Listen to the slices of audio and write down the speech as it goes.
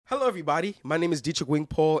Hello, everybody. My name is Dietrich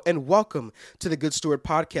Wingpole, and welcome to the Good Steward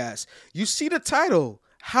Podcast. You see the title,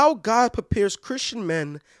 How God Prepares Christian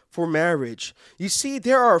Men for Marriage. You see,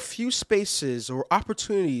 there are a few spaces or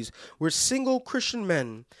opportunities where single Christian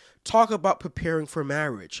men talk about preparing for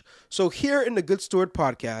marriage. So here in the Good Steward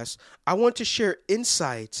Podcast, I want to share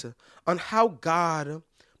insights on how God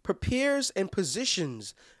prepares and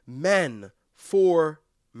positions men for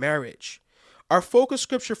marriage. Our focus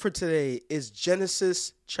scripture for today is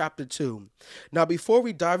Genesis chapter 2. Now, before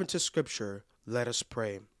we dive into scripture, let us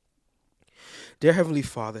pray. Dear Heavenly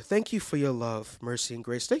Father, thank you for your love, mercy, and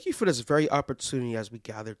grace. Thank you for this very opportunity as we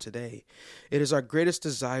gather today. It is our greatest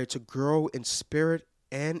desire to grow in spirit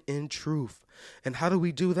and in truth. And how do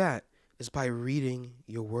we do that? Is by reading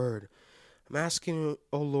your word. I'm asking,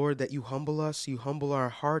 oh Lord, that you humble us, you humble our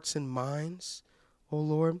hearts and minds, oh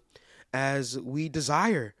Lord, as we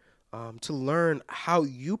desire to learn how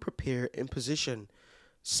you prepare and position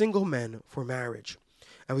single men for marriage.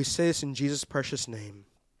 And we say this in Jesus' precious name.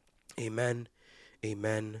 Amen,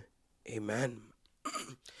 amen, amen.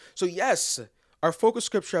 So yes, our focus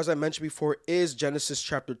scripture, as I mentioned before, is Genesis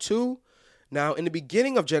chapter 2. Now, in the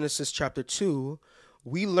beginning of Genesis chapter 2,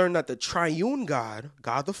 we learn that the triune God,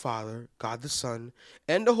 God the Father, God the Son,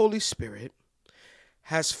 and the Holy Spirit,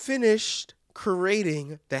 has finished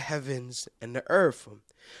creating the heavens and the earth.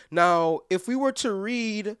 Now, if we were to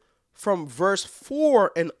read from verse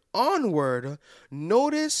 4 and onward,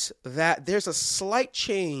 notice that there's a slight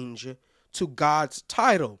change to God's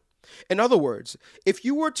title. In other words, if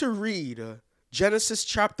you were to read Genesis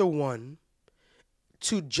chapter 1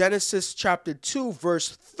 to Genesis chapter 2, verse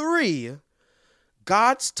 3,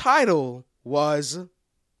 God's title was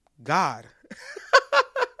God.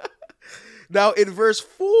 Now, in verse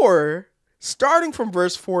 4, starting from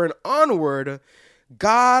verse 4 and onward,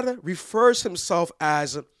 God refers himself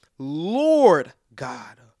as Lord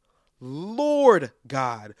God. Lord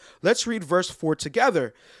God. Let's read verse 4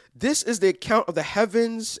 together. This is the account of the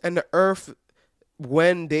heavens and the earth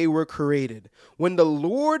when they were created. When the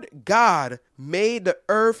Lord God made the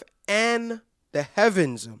earth and the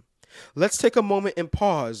heavens. Let's take a moment and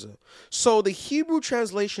pause. So the Hebrew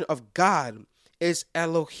translation of God is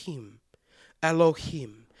Elohim.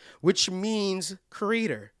 Elohim, which means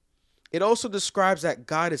creator. It also describes that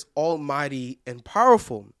God is almighty and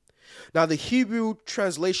powerful. Now, the Hebrew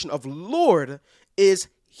translation of Lord is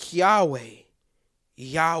Yahweh,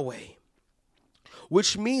 Yahweh,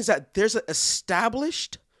 which means that there's an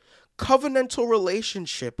established covenantal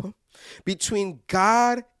relationship between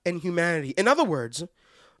God and humanity. In other words,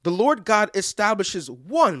 the Lord God establishes,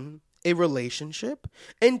 one, a relationship,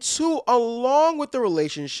 and two, along with the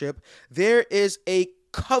relationship, there is a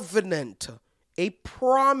covenant, a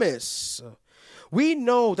promise. We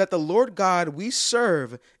know that the Lord God we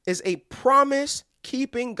serve is a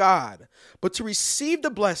promise-keeping God. But to receive the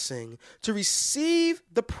blessing, to receive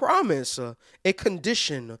the promise, a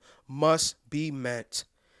condition must be met.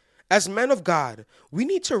 As men of God, we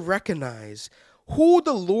need to recognize who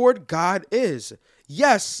the Lord God is.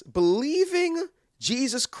 Yes, believing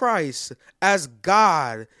Jesus Christ as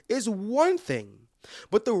God is one thing.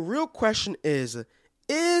 But the real question is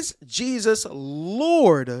Jesus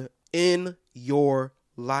Lord in your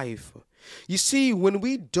life? You see, when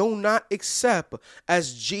we do not accept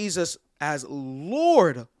as Jesus as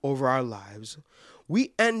Lord over our lives,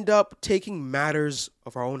 we end up taking matters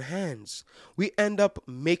of our own hands. We end up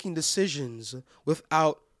making decisions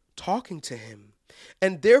without talking to him.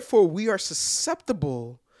 And therefore, we are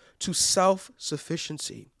susceptible to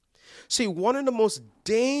self-sufficiency. See, one of the most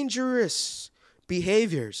dangerous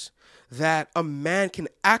behaviors that a man can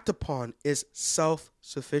act upon is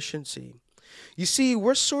self-sufficiency. You see,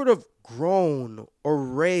 we're sort of grown or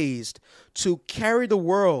raised to carry the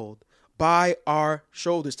world by our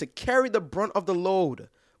shoulders, to carry the brunt of the load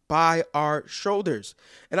by our shoulders.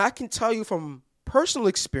 And I can tell you from personal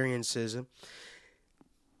experiences,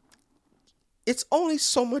 it's only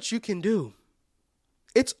so much you can do.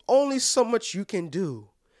 It's only so much you can do.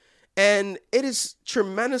 And it is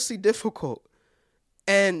tremendously difficult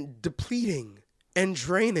and depleting and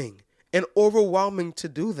draining and overwhelming to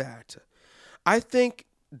do that. I think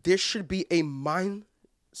there should be a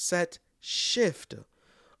mindset shift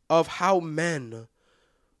of how men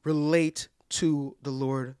relate to the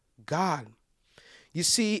Lord God. You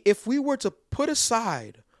see, if we were to put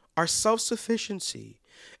aside our self-sufficiency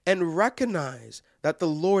and recognize that the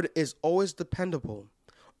Lord is always dependable,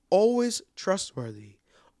 always trustworthy,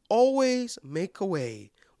 always make a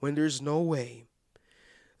way when there's no way,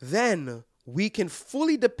 then we can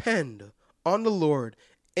fully depend on the Lord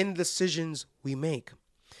in the decisions we make.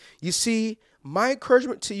 You see, My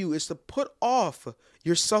encouragement to you is to put off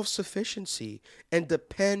your self-sufficiency and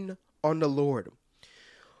depend on the Lord.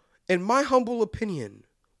 In my humble opinion,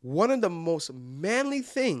 one of the most manly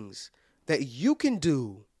things that you can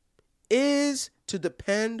do is to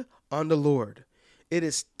depend on the Lord. It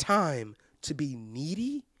is time to be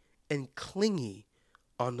needy and clingy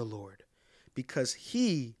on the Lord, because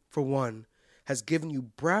He, for one, has given you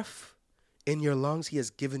breath in your lungs. He has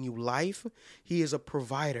given you life. He is a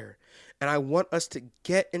provider. And I want us to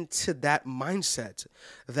get into that mindset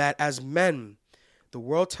that as men, the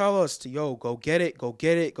world tell us to, go get it, go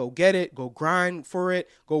get it, go get it, go grind for it,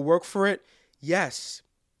 go work for it. Yes,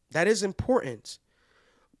 that is important.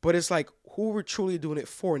 But it's like, who are we truly doing it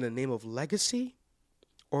for? In the name of legacy?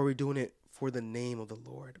 Or are we doing it for the name of the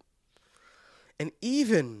Lord? And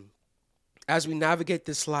even as we navigate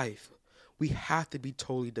this life, we have to be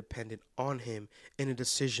totally dependent on Him in the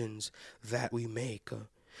decisions that we make.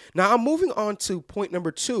 Now, I'm moving on to point number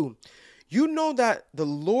 2. You know that the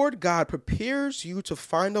Lord God prepares you to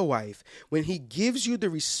find a wife when He gives you the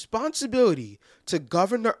responsibility to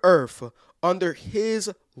govern the earth under His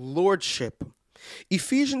lordship.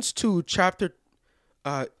 Ephesians chapter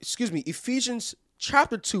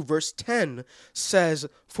 2 verse 10 says,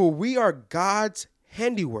 "For we are God's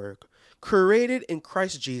handiwork, created in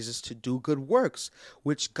Christ Jesus to do good works,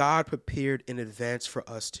 which God prepared in advance for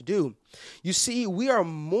us to do." You see, we are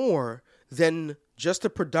more than just a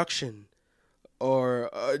production or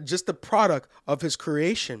just the product of His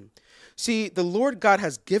creation. See, the Lord God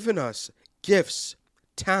has given us gifts,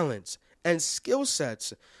 talents, and skill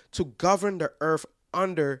sets to govern the earth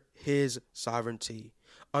under His sovereignty,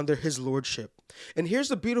 under His lordship. And here's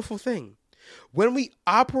the beautiful thing. When we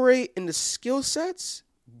operate in the skill sets,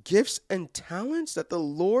 gifts, and talents that the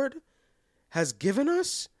Lord has given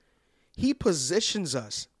us, He positions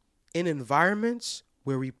us in environments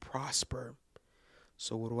where we prosper.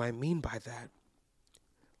 So what do I mean by that?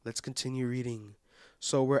 Let's continue reading.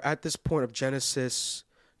 So we're at this point of Genesis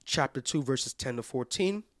chapter 2, verses 10 to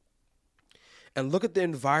 14. And look at the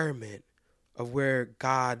environment of where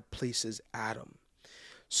God places Adam.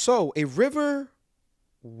 So a river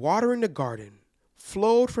watering the garden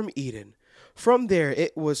flowed from Eden. From there,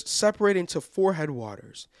 it was separated into 4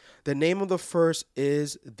 headwaters. The name of the first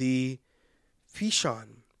is the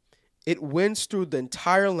Pishon. It winds through the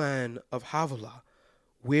entire land of Havilah,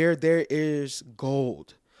 where there is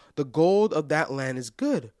gold. The gold of that land is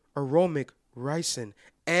good. Aromatic, ricin,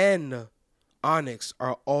 and onyx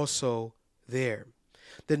are also there.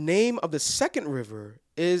 The name of the second river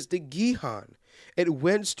is the Gihon. It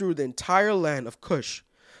winds through the entire land of Cush.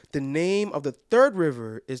 The name of the third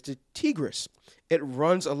river is the Tigris. It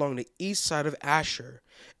runs along the east side of Asher.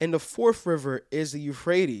 And the fourth river is the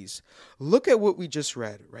Euphrates. Look at what we just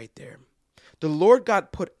read right there. The Lord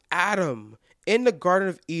God put Adam in the Garden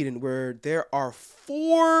of Eden, where there are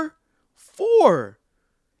four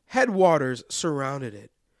headwaters surrounded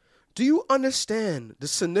it. Do you understand the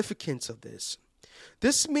significance of this?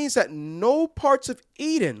 This means that no parts of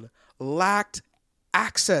Eden lacked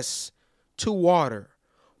access to water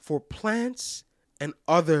for plants and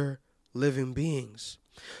other living beings.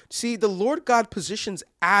 See, the Lord God positions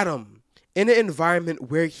Adam in an environment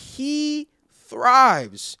where he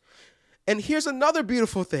thrives. And here's another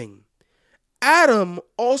beautiful thing. Adam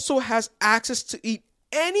also has access to eat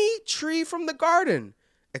any tree from the garden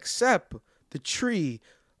except the tree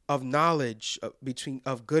of knowledge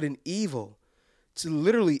of good and evil, to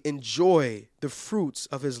literally enjoy the fruits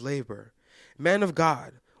of his labor. Man of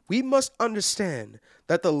God, we must understand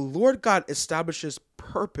that the Lord God establishes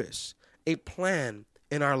purpose, a plan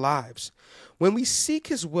in our lives. When we seek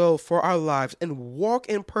his will for our lives and walk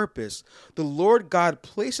in purpose, the Lord God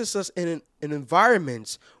places us in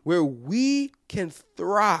environments where we can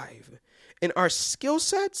thrive, and our skill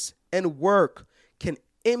sets and work can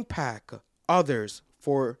impact others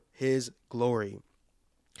for his glory.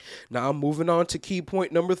 Now, moving on to key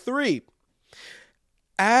point number 3.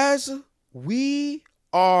 As we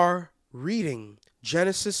are reading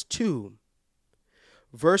Genesis 2,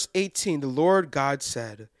 verse 18, the Lord God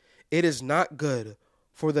said, "It is not good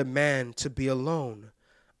for the man to be alone.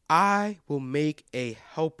 I will make a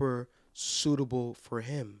helper suitable for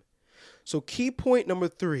him." So key point number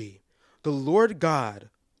 3, the Lord God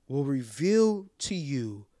will reveal to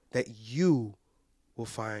you that you will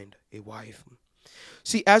find a wife.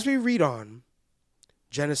 See, as we read on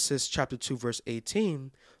Genesis chapter 2, verse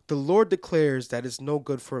 18, the Lord declares that it's no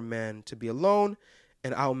good for a man to be alone,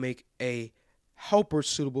 and I'll make a helper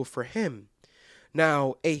suitable for him.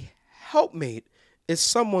 Now, a helpmate is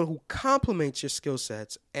someone who complements your skill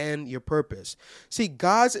sets and your purpose. See,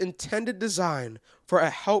 God's intended design for a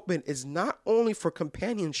helpmate is not only for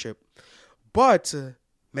companionship, but,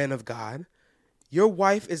 man of God, your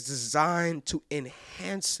wife is designed to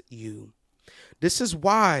enhance you. This is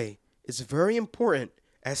why it's very important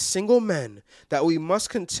as single men that we must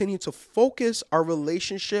continue to focus our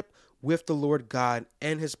relationship with the Lord God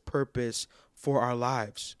and his purpose for our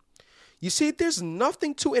lives. You see, there's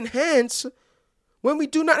nothing to enhance when we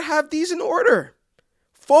do not have these in order.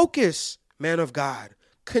 Focus, man of God.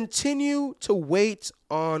 Continue to wait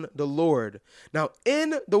on the Lord. Now,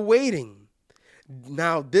 in the waiting,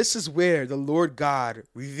 now this is where the Lord God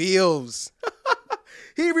reveals.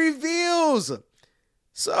 He reveals.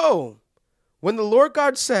 So, when the Lord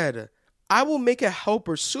God said, I will make a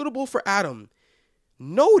helper suitable for Adam,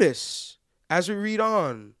 notice as we read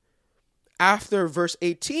on, after verse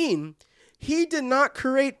 18, he did not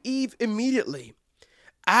create Eve immediately.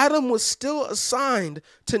 Adam was still assigned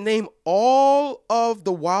to name all of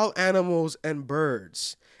the wild animals and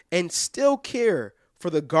birds and still care for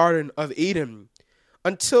the Garden of Eden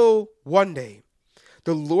until one day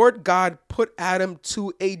the Lord God put Adam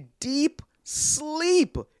to a deep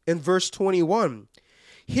sleep in verse 21.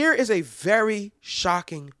 Here is a very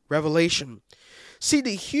shocking revelation. See,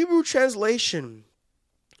 the Hebrew translation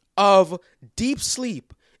of deep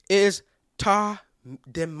sleep is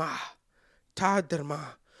ta-derma,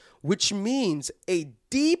 which means a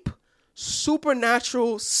deep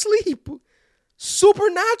supernatural sleep.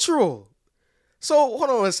 Supernatural. So hold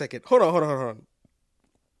on a second. Hold on.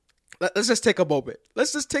 Let's just take a moment.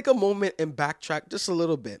 Let's just take a moment and backtrack just a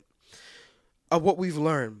little bit of what we've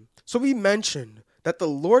learned. So we mentioned that the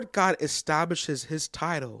Lord God establishes his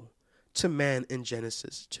title to man in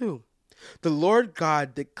Genesis 2. The Lord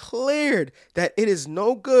God declared that it is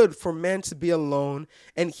no good for man to be alone,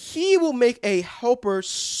 and he will make a helper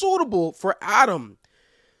suitable for Adam.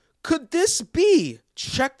 Could this be,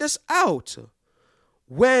 check this out,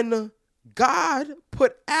 when God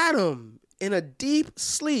put Adam in a deep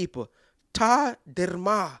sleep,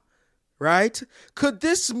 ta-derma, right? Could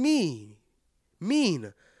this mean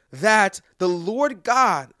that the Lord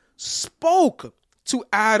God spoke to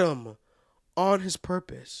Adam on his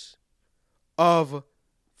purpose of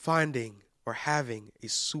finding or having a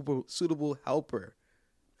suitable helper?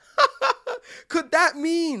 Could that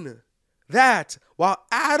mean that while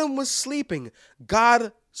Adam was sleeping,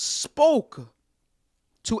 God spoke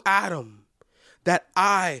to Adam that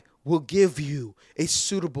I will give you a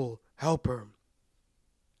suitable helper?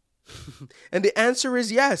 And the answer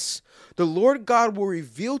is yes. The Lord God will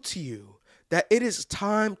reveal to you that it is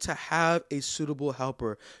time to have a suitable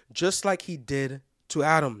helper, just like he did to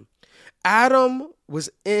Adam. Adam was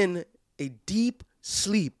in a deep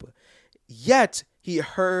sleep, yet he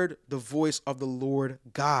heard the voice of the Lord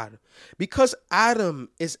God. Because Adam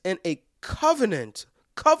is in a covenantal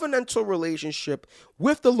relationship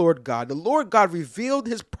with the Lord God revealed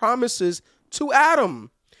his promises to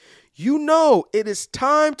Adam. You know, it is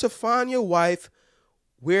time to find your wife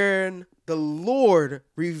when the Lord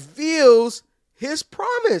reveals his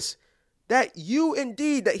promise that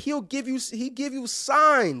he'll give you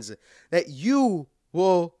signs that you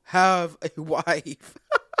will have a wife.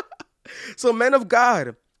 So, men of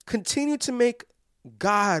God, continue to make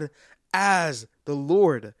God as the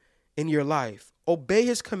Lord in your life. Obey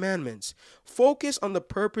his commandments. Focus on the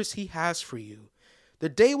purpose he has for you. The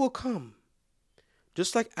day will come,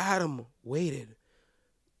 just like Adam waited.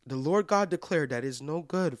 The Lord God declared that it is no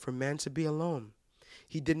good for man to be alone.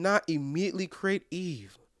 He did not immediately create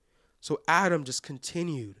Eve. So Adam just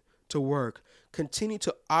continued to work, continued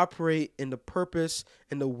to operate in the purpose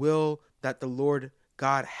and the will that the Lord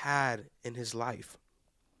God had in his life.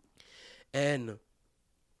 And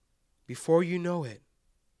before you know it,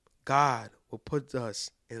 God will put us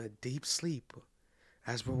in a deep sleep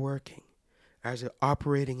as we're working, as we're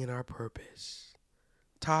operating in our purpose.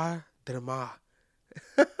 Ta-derma.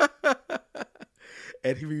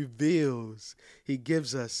 And he reveals, he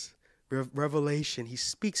gives us revelation. He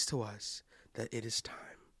speaks to us that it is time.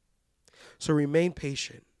 So remain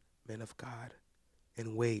patient, men of God,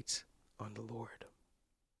 and wait on the Lord.